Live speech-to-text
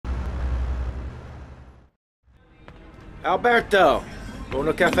Alberto,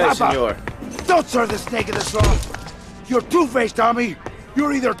 uno cafe, Papa, senor. don't serve the snake in the straw. You're two-faced, Tommy.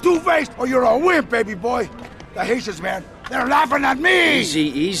 You're either two-faced or you're a wimp, baby boy. The Haitians, man, they're laughing at me. Easy,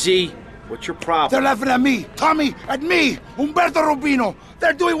 easy. What's your problem? They're laughing at me, Tommy, at me, Umberto Rubino.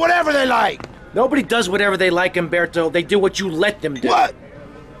 They're doing whatever they like. Nobody does whatever they like, Umberto. They do what you let them do. What?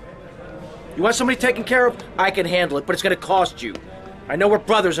 You want somebody taken care of? I can handle it, but it's gonna cost you. I know we're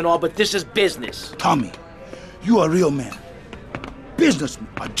brothers and all, but this is business. Tommy, you a real man. Businessman,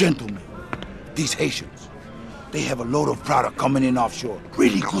 a gentleman. These Haitians, they have a load of product coming in offshore.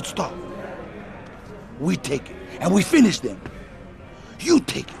 Really good stuff. We take it, and we finish them. You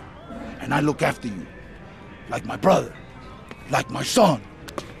take it, and I look after you. Like my brother, like my son.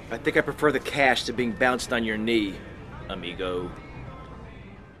 I think I prefer the cash to being bounced on your knee, amigo.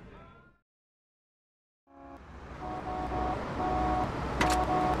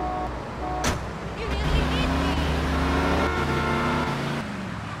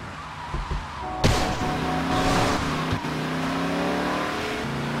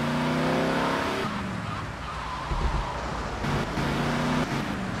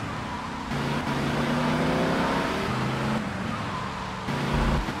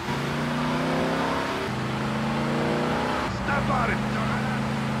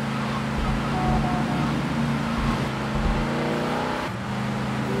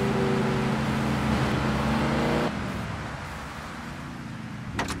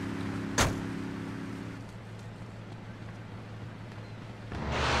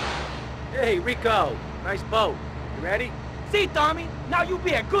 Hey, Rico. Nice boat. You ready? See, Tommy, now you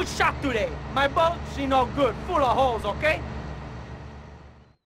be a good shot today. My boat, she no good, full of holes, okay?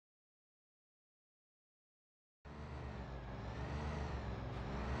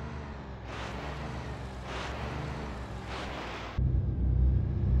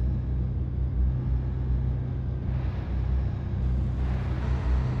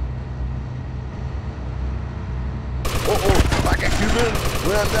 Like a Cuban,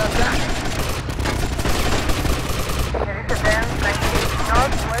 well done that.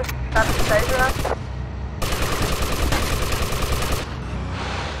 Northwest, start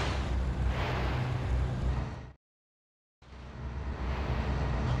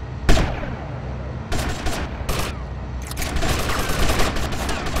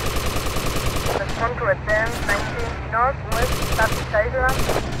Respond to advance 19 northwest, start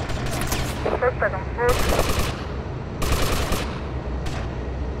suspect on foot.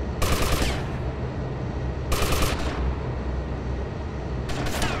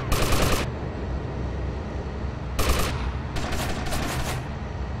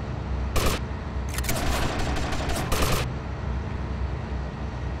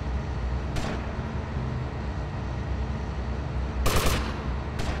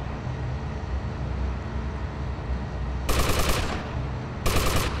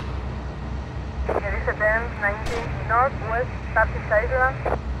 Advance 19 northwest, Southeast Island.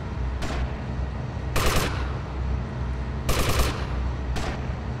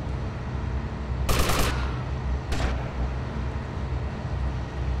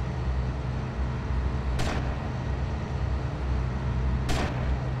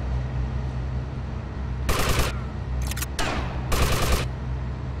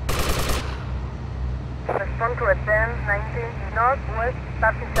 Respond to advance 19 northwest,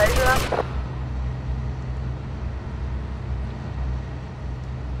 Southeast Island.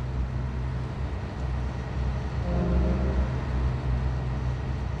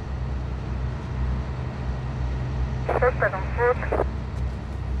 Suspect on foot.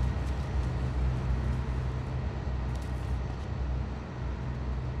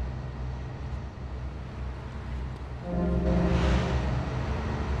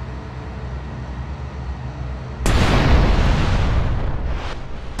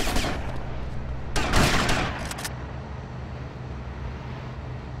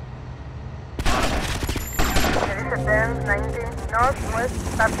 Advance 19 northwest,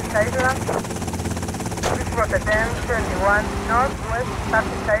 Southeast Island. This was advance 21 northwest,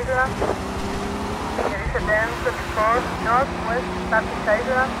 Southeast Island. Here is advance 24 northwest, Southeast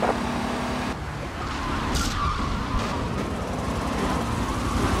Island.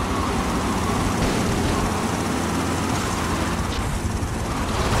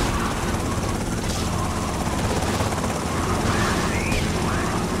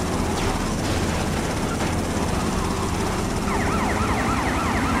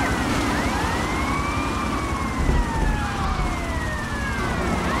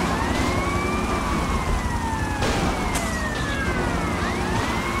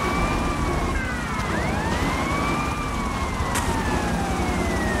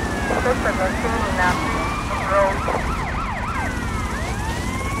 Suspect on road.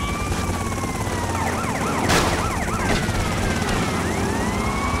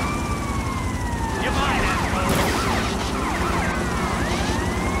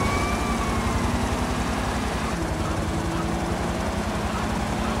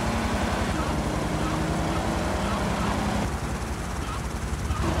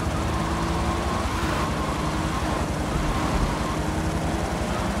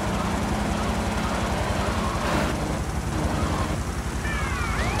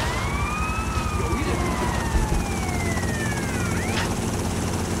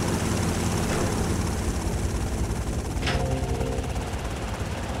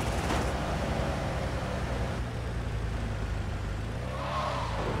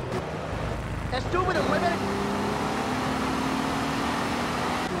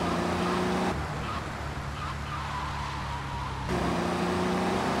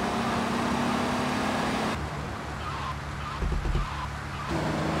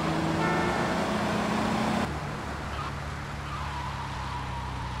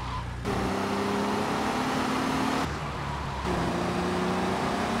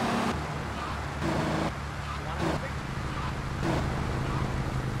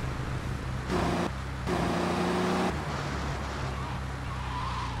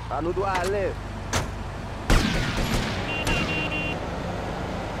 À nous doit aller.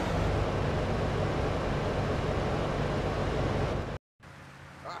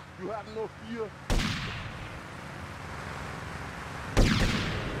 Ah, you have no fear.